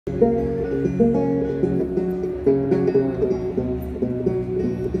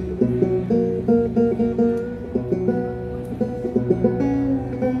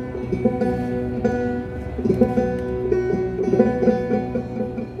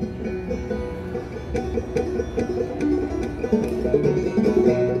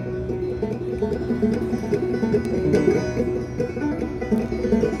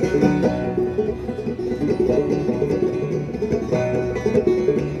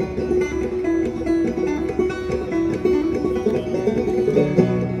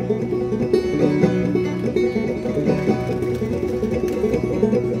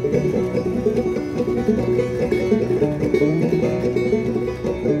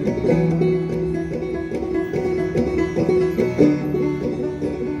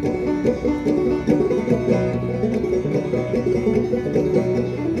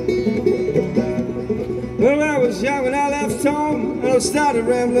Well, I was young when I left home, and I started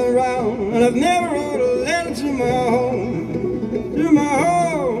rambling around, and I've never wrote a letter to my home, to my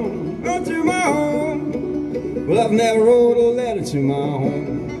home, oh, to my home. Well, I've never wrote a letter to my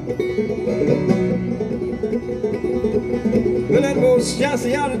home. Well, that was just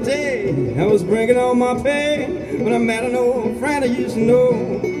the other day. I was bringing all my pain when I met an old friend I used to know,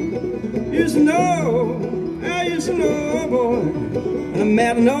 I used to know, boy. And I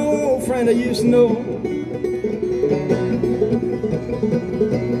met an old friend I used to know.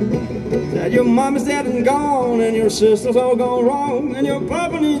 Said your mama's dead and gone, and your sister's all gone wrong, and your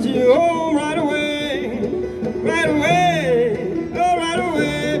papa needs you home right away, right away, oh, right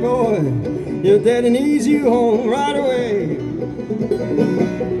away, boy. Your daddy needs you home right away.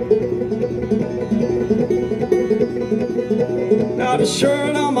 Not a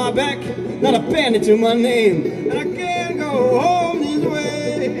shirt on my back, not a penny to my name, and I can't go home this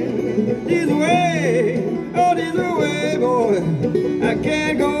way, this way, oh, this way, boy. I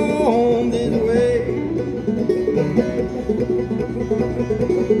can't go home this way.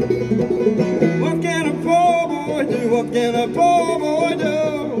 What can a poor boy do? What can a poor boy do?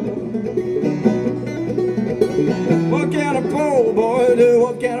 What can a poor boy do?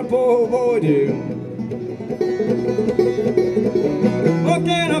 What can a poor boy do? What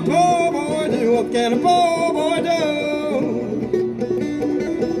can a poor boy do? What can a poor boy do?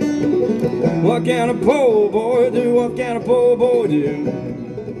 What can a poor boy do? What can a poor boy do?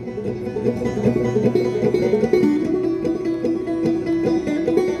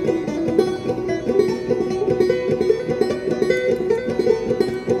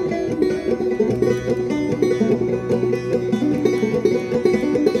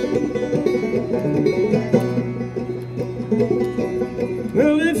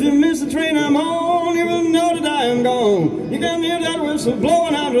 Well, if you miss the train I'm on, you will know that I am gone. You can hear that whistle blow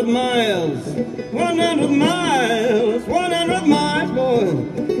 100 miles, 100 miles, 100 miles, boy.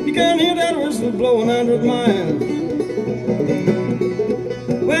 You can hear that whistle blow 100 miles.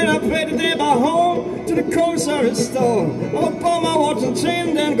 When I pay the day by home to the commissary store, I will pawn my watch and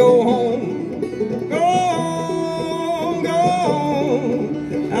chain, then go home. Go home, go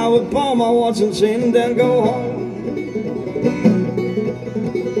home. I will pawn my watch and chain, then go home.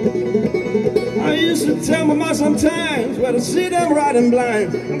 I used to tell my mom sometimes, when I see them riding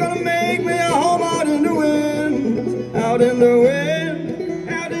blind, I'm gonna make me a home out in the wind, out in the wind,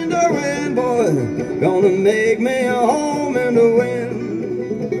 out in the wind, boy. Gonna make me a home in the wind.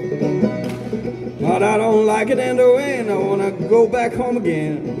 But I don't like it in the wind, I wanna go back home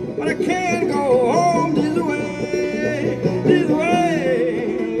again. But I can't go home this way, this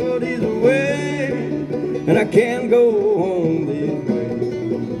way, oh, this way. And I can't go home this way.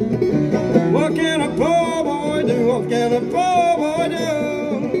 What can a poor boy do? What can a poor boy do?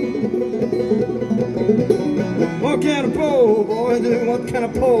 What can a poor boy do? What can a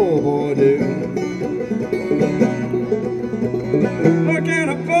poor boy do? What can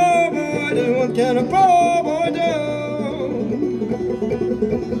a poor boy do? What can a poor boy do?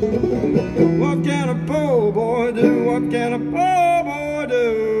 What can a poor boy do? What can a poor boy do?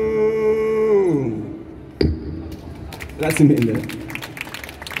 Grazie mille.